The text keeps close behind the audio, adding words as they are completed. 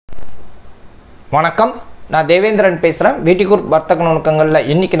வணக்கம், நான் தேவேந்திரன் பேசுகிறேன். வீட்டுக்குர் வர்த்தக நுணுக்கங்களில்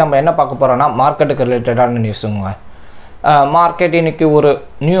இன்றைக்கி நம்ம என்ன பார்க்க போகிறோன்னா மார்க்கெட்டுக்கு ரிலேட்டடான நியூஸுங்க. மார்க்கெட் இன்றைக்கி ஒரு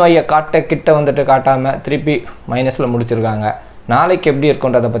நியூ ஐயை கிட்ட வந்துட்டு காட்டாமல் திருப்பி மைனஸில் முடிச்சிருக்காங்க. நாளைக்கு எப்படி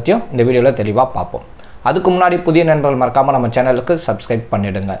இருக்குன்றதை பற்றியும் இந்த வீடியோவில் தெளிவாக பார்ப்போம். அதுக்கு முன்னாடி புதிய நண்பர்கள் மறக்காமல் நம்ம சேனலுக்கு சப்ஸ்கிரைப்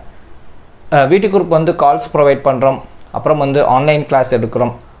பண்ணிவிடுங்க. வீட்டுக்குருக்கு வந்து கால்ஸ் ப்ரொவைட் பண்ணுறோம், அப்புறம் வந்து ஆன்லைன் கிளாஸ்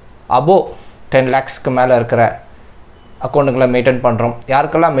எடுக்கிறோம். அபோவ் 10 lakhsக்கு மேலே இருக்கிற அக்கௌண்ட்டுங்களை மெயின்டைன் பண்ணுறோம்.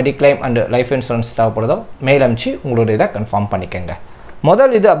 யாருக்கெல்லாம் மெடிக்ளைம் அண்டு லைஃப் இன்சூரன்ஸ் தேவைப்படுதோ மெயில் அனுப்பிச்சு உங்களுடைய இதை கன்ஃபார்ம் பண்ணிக்கோங்க.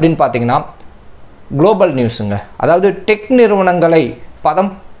 முதல் இது அப்படின்னு பார்த்தீங்கன்னா குளோபல் நியூஸுங்க. அதாவது டெக் நிறுவனங்களை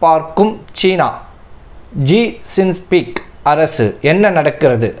பதம் பார்க்கும் சீனா, ஜி சின்பிங் அரசு என்ன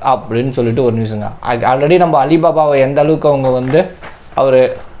நடக்கிறது அப்படின்னு சொல்லிட்டு ஒரு நியூஸுங்க. ஆல்ரெடி நம்ம அலிபாபாவை எந்த அளவுக்கு அவங்க வந்து அவர்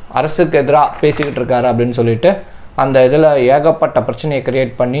அரசுக்கு எதிராக பேசிக்கிட்டு இருக்காரு அப்படின்னு சொல்லிட்டு அந்த இதில் ஏகப்பட்ட பிரச்சனையை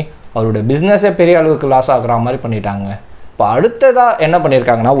கிரியேட் பண்ணி அவருடைய பிஸ்னஸே பெரிய அளவுக்கு லாஸ் ஆகுற மாதிரி பண்ணிட்டாங்க. இப்போ அடுத்ததாக என்ன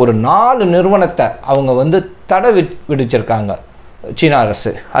பண்ணியிருக்காங்கன்னா ஒரு 4 நிறுவனத்தை அவங்க வந்து தடை விதிச்சிருக்காங்க சீனா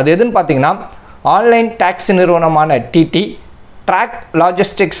அரசு. அது எதுன்னு பார்த்தீங்கன்னா ஆன்லைன் டாக்ஸி நிறுவனமான டிடி, ட்ராக்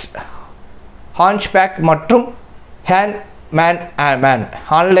லாஜிஸ்டிக்ஸ், ஹான்ச்பேக் மற்றும் மேன்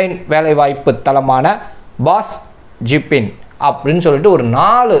ஆன்லைன் வேலைவாய்ப்பு தளமான பாஸ் ஜிப்பின் அப்படின்னு சொல்லிட்டு ஒரு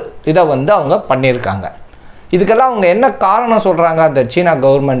 4 இதை வந்து அவங்க பண்ணியிருக்காங்க. இதுக்கெல்லாம் அவங்க என்ன காரணம் சொல்கிறாங்க அந்த சீனா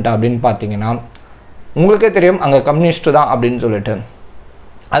கவர்மெண்ட் அப்படின்னு பார்த்தீங்கன்னா, உங்களுக்கே தெரியும் அங்கே கம்யூனிஸ்ட்டு தான் அப்படின்னு சொல்லிட்டு.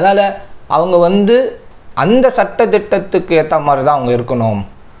 அதால் அவங்க வந்து அந்த சட்ட திட்டத்துக்கு ஏற்ற மாதிரி தான் அவங்க இருக்கணும்.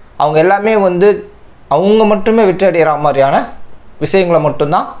 அவங்க எல்லாமே வந்து அவங்க மட்டுமே வெற்றி அடைகிற மாதிரியான விஷயங்களை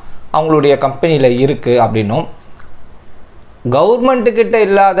மட்டும்தான் அவங்களுடைய கம்பெனியில் இருக்குது அப்படின்னும், கவர்மெண்ட்டுக்கிட்ட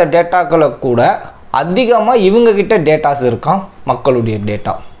இல்லாத டேட்டாக்களை கூட அதிகமாக இவங்கக்கிட்ட டேட்டாஸ் இருக்கான், மக்களுடைய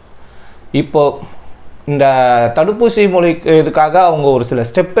டேட்டா. இப்போது இந்த தடுப்பூசி மொழிக்கு இதுக்காக அவங்க ஒரு சில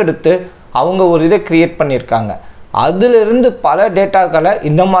ஸ்டெப் எடுத்து அவங்க ஒரு இதை க்ரியேட் பண்ணியிருக்காங்க. அதிலிருந்து பல டேட்டாக்களை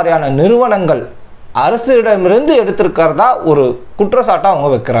இந்த மாதிரியான நிறுவனங்கள் அரசிடமிருந்து எடுத்திருக்கிறதா ஒரு குற்றச்சாட்டாக அவங்க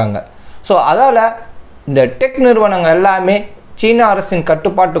வைக்கிறாங்க. ஸோ அதால் இந்த டெக் நிறுவனங்கள் எல்லாமே சீனா அரசின்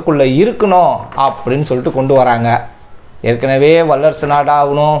கட்டுப்பாட்டுக்குள்ளே இருக்கணும் அப்படின்னு சொல்லிட்டு கொண்டு வராங்க. ஏற்கனவே வல்லரசு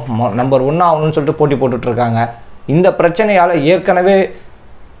நாடாகணும், நம்பர் 1 ஆகணும்னு சொல்லிட்டு போட்டி போட்டுட்ருக்காங்க. இந்த பிரச்சனையால் ஏற்கனவே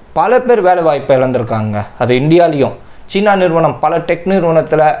பல பேர் வேலை வாய்ப்பை இழந்திருக்காங்க. அது இந்தியாலேயும் சீனா நிறுவனம் பல டெக்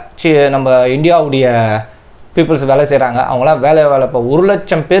நிறுவனத்தில் நம்ம இந்தியாவுடைய பீப்புள்ஸ் வேலை செய்கிறாங்க. அவங்களாம் வேலை இப்போ 1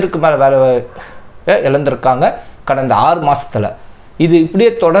 லட்சம் பேருக்கு மேலே வேலை இழந்திருக்காங்க கடந்த 6 மாதத்தில். இது இப்படியே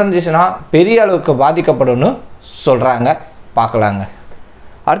தொடர்ந்துச்சுன்னா பெரிய அளவுக்கு பாதிக்கப்படும்னு சொல்கிறாங்க. பார்க்கலாங்க.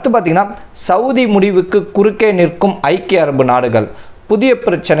 அடுத்து பார்த்திங்கன்னா சவுதி முடிவுக்கு குறுக்கே நிற்கும் ஐக்கிய அரபு நாடுகள், புதிய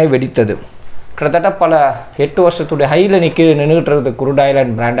பிரச்சனை வெடித்தது. கிட்டத்தட்ட பல 8 வருஷத்துடைய ஹையில் நின்றுக்கிட்டு இருக்குது குரூட் ஆயில்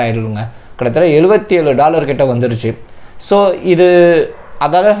அண்ட் பிராண்ட் ஆயிலுங்க. கிட்டத்தட்ட $77 கிட்ட வந்துருச்சு. ஸோ இது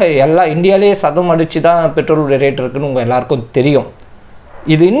அதால் எல்லாம் இந்தியாவிலேயே சதம் அடித்து தான் பெட்ரோலுடைய ரேட் இருக்குதுன்னு உங்கள் எல்லாருக்கும் தெரியும்.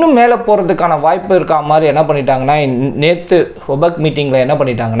 இது இன்னும் மேலே போகிறதுக்கான வாய்ப்பு இருக்கா மாதிரி என்ன பண்ணிட்டாங்கன்னா, நேற்று ஒபக் மீட்டிங்கில் என்ன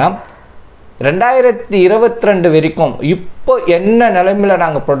பண்ணிட்டாங்கன்னா 2022 வரைக்கும் இப்போ என்ன நிலைமையில்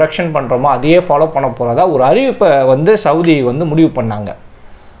நாங்கள் ப்ரொடக்ஷன் பண்ணுறோமோ அதையே ஃபாலோ பண்ண போகிறதா ஒரு அறிவிப்பை வந்து சவுதி வந்து முடிவு பண்ணாங்க.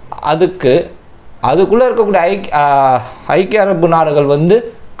 அதுக்குள்ளே இருக்கக்கூடிய ஐக்கிய அரபு நாடுகள் வந்து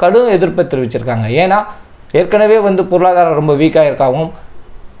கடும் எதிர்ப்பை தெரிவிச்சிருக்காங்க. ஏன்னா ஏற்கனவே வந்து பொருளாதாரம் ரொம்ப வீக்காக இருக்காகவும்,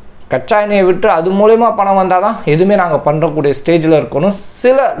 கச்சா எண்ணெயை விட்டு அது மூலயமா பணம் வந்தால் தான் எதுவுமே நாங்கள் பண்ணுறக்கூடிய ஸ்டேஜில் இருக்கணும்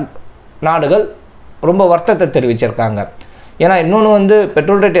சில நாடுகள் ரொம்ப வருத்தத்தை தெரிவிச்சிருக்காங்க. ஏன்னா இன்னொன்று வந்து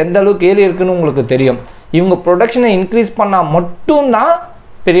பெட்ரோல் ரேட் எந்த அளவுக்கு ஏறி இருக்குன்னு உங்களுக்கு தெரியும். இவங்க ப்ரொடக்ஷனை இன்க்ரீஸ் பண்ணால் மட்டும்தான்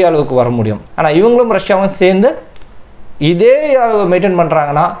பெரிய அளவுக்கு வர முடியும். ஆனால் இவங்களும் ரஷ்யாவும் சேர்ந்து இதே அளவு மெயின்டைன்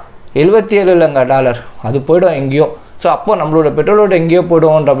பண்ணுறாங்கன்னா $77 அது போய்டும் எங்கேயோ. ஸோ அப்போ நம்மளோட பெட்ரோலோட எங்கேயோ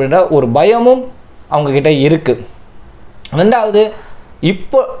போய்டுவோன்ற அப்படின்ற ஒரு பயமும் அவங்கக்கிட்ட இருக்குது. ரெண்டாவது,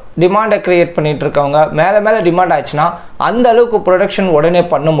 இப்போ டிமாண்டை க்ரியேட் பண்ணிகிட்டு இருக்கவங்க மேலே டிமாண்ட் ஆச்சுன்னா அந்த அளவுக்கு ப்ரொடக்ஷன் உடனே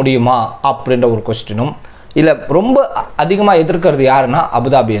பண்ண முடியுமா அப்படின்ற ஒரு கொஸ்டினும் இல்லை. ரொம்ப அதிகமாக எதிர்க்கிறது யாருன்னா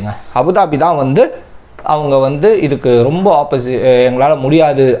அபுதாபிங்க. அபுதாபி தான் வந்து அவங்க வந்து இதுக்கு ரொம்ப எங்களால்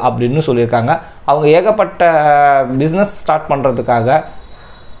முடியாது அப்படின்னு சொல்லியிருக்காங்க. அவங்க ஏகப்பட்ட பிஸ்னஸ் ஸ்டார்ட் பண்ணுறதுக்காக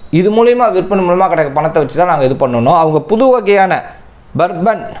இது மூலிமா விற்பனை மூலமாக கிடைக்க பணத்தை வச்சு தான் நாங்கள் இது பண்ணணும். அவங்க புது வகையான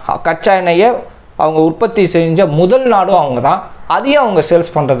பர்பன் கச்சா எண்ணெயை அவங்க உற்பத்தி செஞ்ச முதல் நாடும் அவங்க தான். அதையும் அவங்க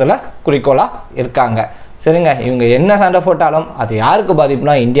சேல்ஸ் பண்ணுறதுல குறிக்கோளாக இருக்காங்க. சரிங்க, இவங்க என்ன சண்டை போட்டாலும் அது யாருக்கு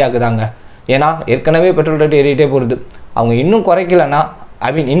பாதிப்புனா இந்தியாவுக்கு தாங்க. ஏன்னா ஏற்கனவே பெட்ரோல் ரேட் ஏறிட்டே போகுது. அவங்க இன்னும் குறைக்கலைன்னா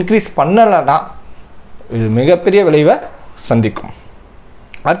இன்க்ரீஸ் பண்ணலைன்னா இது மிகப்பெரிய விளைவை சந்திக்கும்.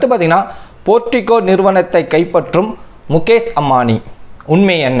 அடுத்து பார்த்திங்கன்னா போர்டிகோ நிறுவனத்தை கைப்பற்றும் முகேஷ் அம்பானி,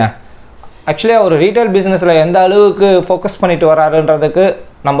 உண்மை என்ன? ஆக்சுவலி அவர் ரீட்டைல் பிஸ்னஸில் எந்த அளவுக்கு ஃபோக்கஸ் பண்ணிட்டு வராருன்றதுக்கு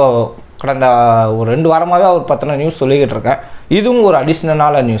நம்ம கடந்த ஒரு 2 வாரமாகவே அவர் பற்றின நியூஸ் சொல்லிக்கிட்டு இருக்கேன். இதுவும் ஒரு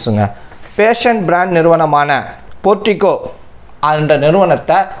அடிஷ்னலான நியூஸுங்க. ஃபேஷன் பிராண்ட் நிறுவனமான போர்டிகோ அந்த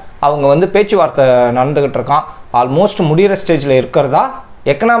நிறுவனத்தை அவங்க வந்து பேச்சுவார்த்தை நடந்துக்கிட்டு இருக்கான், ஆல்மோஸ்ட் முடிகிற ஸ்டேஜில் இருக்கிறதா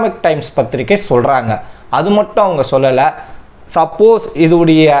எக்கனாமிக் டைம்ஸ் பத்திரிகை சொல்கிறாங்க. அது மட்டும் அவங்க சொல்லலை. சப்போஸ்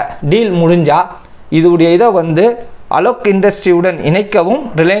இதுடைய டீல் முடிஞ்சால் இதுடைய இதை வந்து அலோக் இண்டஸ்ட்ரியுடன் இணைக்கவும்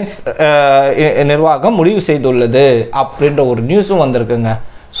ரிலையன்ஸ் நிர்வாகம் முடிவு செய்துள்ளது அப்படின்ற ஒரு நியூஸும் வந்திருக்குங்க.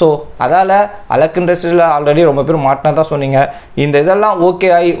 ஸோ அதால் அலோக் இண்டஸ்ட்ரியில் ஆல்ரெடி ரொம்ப பேர் மாட்டினா சொன்னீங்க. இந்த இதெல்லாம் ஓகே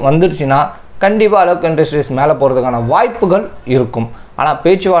ஆகி வந்துருச்சுன்னா கண்டிப்பாக அலோக் இண்டஸ்ட்ரீஸ் மேலே போகிறதுக்கான வாய்ப்புகள் இருக்கும். ஆனால்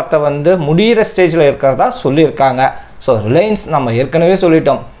பேச்சுவார்த்தை வந்து முடிகிற ஸ்டேஜில் இருக்கிறதா சொல்லியிருக்காங்க. ஸோ ரிலையன்ஸ் நம்ம ஏற்கனவே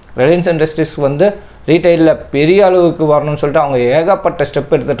சொல்லிட்டோம், ரிலையன்ஸ் இண்டஸ்ட்ரீஸ் வந்து ரீட்டைலில் பெரிய அளவுக்கு வரணும்னு சொல்லிட்டு அவங்க ஏகப்பட்ட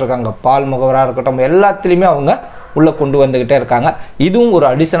ஸ்டெப் எடுத்துகிட்டு இருக்காங்க. பால் முகவராக இருக்கட்டும், எல்லாத்துலேயுமே அவங்க உள்ளே கொண்டு வந்துக்கிட்டே இருக்காங்க. இதுவும் ஒரு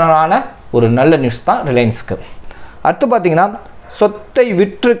அடிஷனலான ஒரு நல்ல நியூஸ் தான் ரிலையன்ஸ்க்கு. அடுத்து பார்த்திங்கன்னா, சொத்தை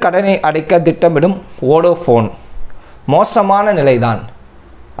விற்று கடனை அடைக்க திட்டமிடும் வோடோஃபோன் மோசமான நிலைதான்.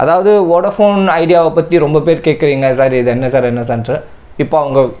 அதாவது வோடோஃபோன் ஐடியாவை பற்றி ரொம்ப பேர் கேட்குறீங்க, சார் இது என்ன சார் என்ன சார். இப்போ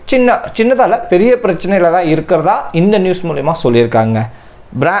அவங்க சின்னதால் பெரிய பிரச்சனையில் தான் இருக்கிறதா இந்த நியூஸ் மூலமா சொல்லியிருக்காங்க.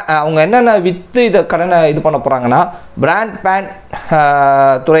 அவங்க என்னென்ன விற்று இதை கடனை இது பண்ண போகிறாங்கன்னா, பிராண்ட் பேண்ட்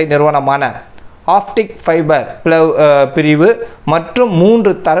துறை நிறுவனமான ஆப்டிக் ஃபைபர் பிரிவு மற்றும்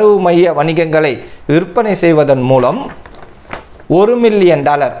 3 தரவு மைய வணிகங்களை விற்பனை செய்வதன் மூலம் $1 மில்லியன்,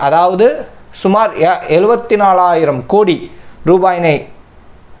 அதாவது சுமார் 74,000 கோடி ரூபாயினை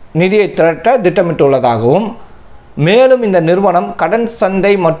நிதியை திரட்ட திட்டமிட்டுள்ளதாகவும், மேலும் இந்த நிறுவனம் கடன்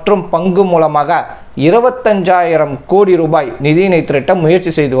சந்தை மற்றும் பங்கு மூலமாக 25,000 கோடி ரூபாய் நிதியினை திரட்ட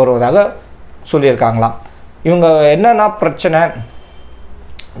முயற்சி செய்து வருவதாக சொல்லியிருக்காங்களாம். இவங்க என்னென்னா பிரச்சனை,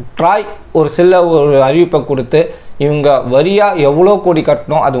 ட்ராய் ஒரு அறிவிப்பை கொடுத்து இவங்க வரியாக எவ்வளோ கோடி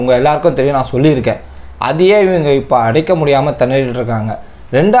கட்டணும் அது உங்கள் எல்லாருக்கும் தெரியும், நான் சொல்லியிருக்கேன். அதையே இவங்க இப்போ அடைக்க முடியாமல் திணறிட்டு இருக்காங்க.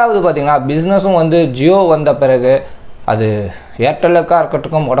 ரெண்டாவது பார்த்திங்கன்னா, பிஸ்னஸும் வந்து ஜியோ வந்த பிறகு அது ஏர்டெல்லுக்காக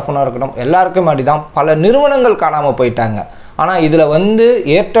இருக்கட்டும் வோடஃபோனாக இருக்கட்டும் எல்லாருக்கும் அப்படி தான் பல நிறுவனங்கள் காணாமல் போயிட்டாங்க. ஆனால் இதில் வந்து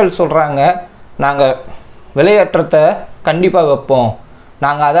ஏர்டெல் சொல்கிறாங்க, நாங்கள் விலையேற்றத்தை கண்டிப்பாக வைப்போம்,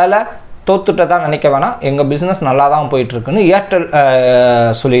 நாங்கள் அதால் தோத்துட்ட தான் நினைக்க வேணாம், எங்கள் பிஸ்னஸ் நல்லா தான் போயிட்டுருக்குன்னு ஏர்டெல்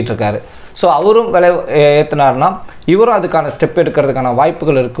சொல்லிகிட்டு இருக்காரு. ஸோ அவரும் விலை ஏற்றினார்னா இவரும் அதுக்கான ஸ்டெப் எடுக்கிறதுக்கான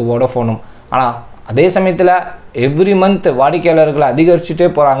வாய்ப்புகள் இருக்குது வோடஃபோனும். ஆனால் அதே சமயத்தில் எவ்ரி மந்த் வாடிக்கையாளர்களை அதிகரிச்சுட்டே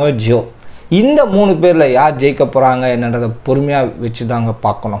போகிறாங்க ஜியோ. இந்த 3 பேரில் யார் ஜெயிக்க போகிறாங்க என்னன்றதை பொறுமையாக வச்சு தாங்க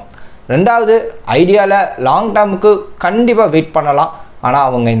பார்க்கணும். ரெண்டாவது, ஐடியாவில் லாங் டேர்முக்கு கண்டிப்பாக வெயிட் பண்ணலாம். ஆனால்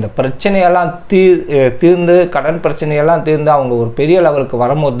அவங்க இந்த பிரச்சனையெல்லாம் தீர்ந்து கடன் பிரச்சனையெல்லாம் தீர்ந்து அவங்க ஒரு பெரிய லெவலுக்கு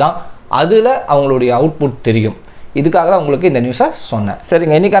வரும்போது தான் அதில் அவங்களுடைய அவுட்புட் தெரியும். இதுக்காக தான் உங்களுக்கு இந்த நியூஸை சொன்னேன்.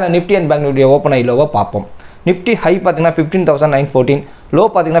 சரிங்க, இன்றைக்கான நிஃப்டி அண்ட் பேங்க் நிஃப்டியை ஓப்பன் ஆகி லோவை பார்ப்போம். நிஃப்டி ஹை பார்த்தீங்கன்னா 15,914, லோ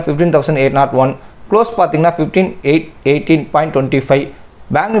பார்த்தீங்கன்னா 15,801, க்ளோஸ் பார்த்தீங்கன்னா 15,818.25.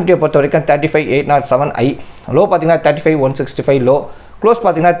 பேங்க் நிஃப்டியை பொறுத்த வரைக்கும் 35,807 ஐ, லோ பார்த்தீங்கன்னா 35,165 லோ, க்ளோஸ்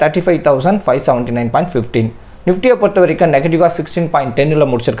பார்த்தீங்கன்னா 35,579.15. நிஃப்டியை பொறுத்த வரைக்கும் நெகட்டிவாக 16.10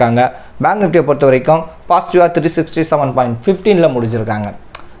 முடிச்சிருக்காங்க. பேங்க் நிஃப்டியை பொறுத்த வரைக்கும் பாசிட்டிவாக 367.15 முடிச்சிருக்காங்க.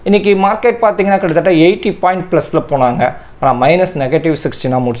 இன்றைக்கி மார்க்கெட் பார்த்தீங்கன்னா கிட்டத்தட்ட 80 பாயிண்ட் ப்ளஸில் போனாங்க. ஆனால்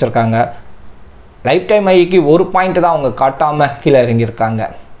 -60 முடிச்சிருக்காங்க. லைஃப் டைம் ஐக்கு 1 பாயிண்ட் தான் அவங்க காட்டாமல் கீழே இறங்கியிருக்காங்க.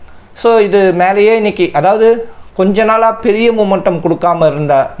 ஸோ இது மேலேயே இன்றைக்கி, அதாவது கொஞ்ச நாளாக பெரிய மூமெண்டம் கொடுக்காமல்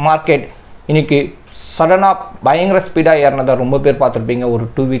இருந்த மார்க்கெட் இன்றைக்கி சடனாக பயங்கர ஸ்பீடாக ஏறினதை ரொம்ப பேர் பார்த்துருப்பீங்க ஒரு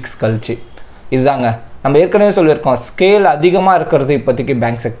 2 வீக்ஸ் கழிச்சு. இதுதாங்க நம்ம ஏற்கனவே சொல்லியிருக்கோம், ஸ்கேல் அதிகமாக இருக்கிறது இப்போதைக்கு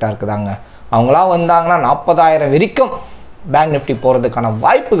பேங்க் செக்டாருக்கு தாங்க. அவங்களாம் வந்தாங்கன்னா 40,000 வரைக்கும் பேங்க் நிஃப்டி போகிறதுக்கான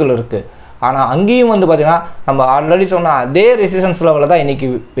வாய்ப்புகள் இருக்குது. ஆனால் அங்கேயும் வந்து பார்த்திங்கன்னா நம்ம ஆல்ரெடி சொன்ன அதே ரெசிஸ்டன்ஸ் லெவலில் தான் இன்றைக்கி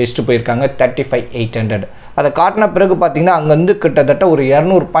வச்சுட்டு போயிருக்காங்க 35,800. அதை காட்டின பிறகு பார்த்திங்கன்னா அங்கேருந்து கிட்டத்தட்ட ஒரு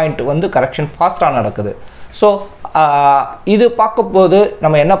 200 பாயிண்ட் வந்து கரெக்ஷன் ஃபாஸ்ட்டாக நடக்குது. ஸோ இது பார்க்கும்போது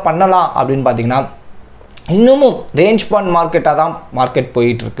நம்ம என்ன பண்ணலாம் அப்படின்னு பார்த்திங்கன்னா, இன்னமும் ரேஞ்ச் பாண்ட் மார்க்கெட்டாக தான் மார்க்கெட்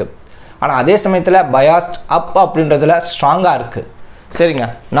போயிட்டுருக்கு. ஆனால் அதே சமயத்தில் பயாஸ்ட் அப் அப்படின்றதுல ஸ்ட்ராங்காக இருக்குது. சரிங்க,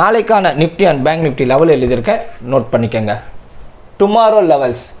 நாளைக்கான Nifty and bank Nifty level எழுதியிருக்க நோட் பண்ணிக்கோங்க. Tomorrow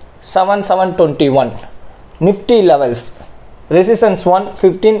levels 7,721, Nifty levels resistance 1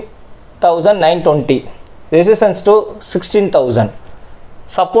 15,920, resistance 2 16,000,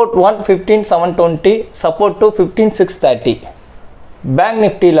 support 1 15,720, support 2 15,630. Bank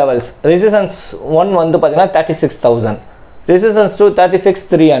Nifty levels resistance 1 வந்து பார்த்தீங்கன்னா 36,000, ரெசிஸ்டன்ஸ் 2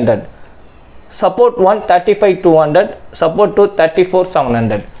 36,300, சப்போர்ட் 1 35,200, சப்போர்ட் 2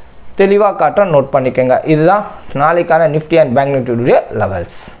 34,700. தெளிவாக காட்ட நோட் பண்ணிக்கோங்க. இதுதான் நாளைக்கான நிஃப்டி அண்ட் பேங்க் நிஃப்டியுடைய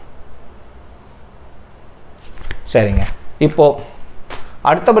லெவல்ஸ். சரிங்க, இப்போது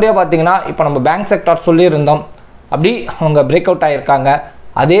அடுத்தபடியாக பார்த்தீங்கன்னா, இப்போ நம்ம பேங்க் செக்டார் சொல்லியிருந்தோம், அப்படி அவங்க பிரேக் அவுட் ஆகியிருக்காங்க.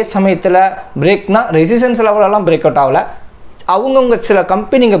 அதே சமயத்தில் பிரேக்னா ரெசிஸ்டன்ஸ் லெவலெல்லாம் பிரேக் அவுட் ஆகலை, அவங்கவுங்க சில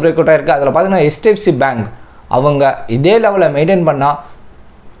கம்பெனிங்க பிரேக் அவுட் ஆகிருக்கு. அதில் பார்த்தீங்கன்னா HDFC பேங்க் அவங்க இதே லெவலில் மெயின்டைன் பண்ணால்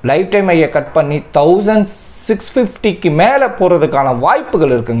லைஃப் டைம் ஐயை கட் பண்ணி 650க்கு மேலே போகிறதுக்கான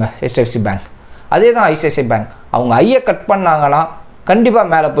வாய்ப்புகள் இருக்குங்க HDFC பேங்க். அதே தான் ICICI பேங்க். அவங்க ஐயை கட் பண்ணாங்கன்னா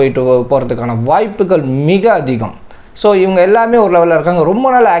கண்டிப்பாக மேலே போயிட்டு போகிறதுக்கான வாய்ப்புகள் மிக அதிகம். ஸோ இவங்க எல்லாமே ஒரு லெவலில் இருக்காங்க. ரொம்ப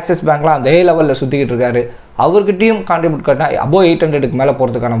நாள் ஆக்சிஸ் பேங்க்லாம் அதே லெவலில் சுற்றிக்கிட்டு இருக்காரு. அவர்கிட்டையும் கான்ட்ரிபியூட் கட்டினா அபோவ் 800க்கு மேலே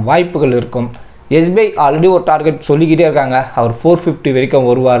போகிறதுக்கான வாய்ப்புகள் இருக்கும். SBI ஆல்ரெடி ஒரு டார்கெட் சொல்லிக்கிட்டே இருக்காங்க, அவர் 450 வரைக்கும்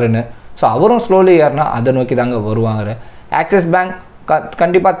வருவாருன்னு. ஸோ அவரும் ஸ்லோலி ஏறினா அதை நோக்கி தாங்க வருவாங்க. ஆக்சிஸ் பேங்க்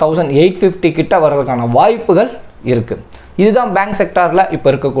கண்டிப்பாக 1850 கிட்ட வர்றதுக்கான வாய்ப்புகள் இருக்குது. இதுதான் பேங்க் செக்டாரில் இப்போ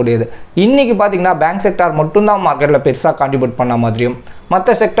இருக்கக்கூடியது. இன்றைக்கி பார்த்தீங்கன்னா பேங்க் செக்டார் மட்டும்தான் மார்க்கெட்டில் பெருசாக கான்ட்ரிபியூட் பண்ண மாதிரியும்,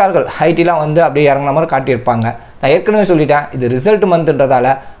 மற்ற செக்டார்கள் ஐடிலாம் வந்து அப்படியே இறங்கின மாதிரி காட்டியிருப்பாங்க. நான் ஏற்கனவே சொல்லிட்டேன், இது ரிசல்ட்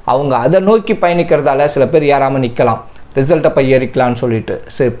மந்த்ன்றதால அவங்க அதை நோக்கி பயணிக்கிறதால சில பேர் ஏறாமல் நிற்கலாம், ரிசல்ட்டை போய் ஏறிக்கலான்னு சொல்லிட்டு.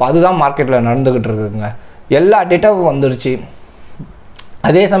 சரி, இப்போ அதுதான் மார்க்கெட்டில் நடந்துக்கிட்டு இருக்குதுங்க. எல்லா டேட்டாவும் வந்துருச்சு.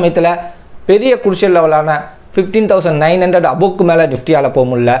 அதே சமயத்தில் பெரிய குருஷியல் லெவலான 15,900 அபோக்கு மேலே நிஃப்டியால் போக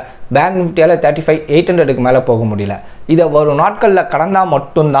முடியல. பேங்க் நிஃப்டியால் 35,800க்கு மேலே போக முடியல. இதை ஒரு நாட்களில் கடந்தால்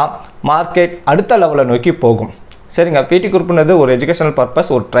மட்டும்தான் மார்க்கெட் அடுத்த லெவலை நோக்கி போகும். சரிங்க, பிடி குரூப்னது ஒரு எஜுகேஷனல் பர்பஸ்,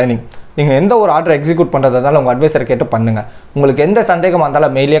 ஒரு ட்ரைனிங். நீங்கள் எந்த ஒரு ஆர்டர் எக்ஸிக்யூட் பண்ணுறதாலும் உங்கள் அட்வைசர் கேட்டு பண்ணுங்கள். உங்களுக்கு எந்த சந்தேகமாக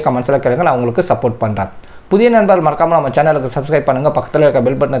இருந்தாலும் மெயிலே கமெண்ட்ஸில் கேளுங்க, நான் உங்களுக்கு சப்போர்ட் பண்ணுறேன். புதிய நண்பர்கள் மறக்காமல் நம்ம சேனலுக்கு சப்ஸ்கிரைப் பண்ணுங்கள், பக்கத்தில் இருக்க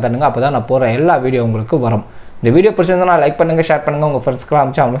பெல் பட்டனை தட்டுங்க. அப்போ தான் நான் போகிற எல்லா வீடியோ உங்களுக்கு வரும். இந்த வீடியோ பிடிச்சிருந்தா லைக் பண்ணுங்கள், ஷேர் பண்ணுங்கள், உங்கள் ஃப்ரெண்ட்ஸ்க்குலாம்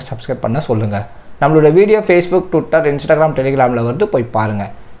அமைச்சு அவங்களுக்கு சப்ஸ்கிரைப் பண்ண சொல்லுங்கள். நம்மளோட வீடியோ ஃபேஸ்புக், ட்விட்டர், இன்ஸ்டாகிராம், டெலிகிராமில் வருது, போய்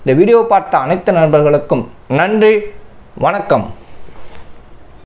பாருங்கள். இந்த வீடியோ பார்த்த அனைத்து நண்பர்களுக்கும் நன்றி, வணக்கம்.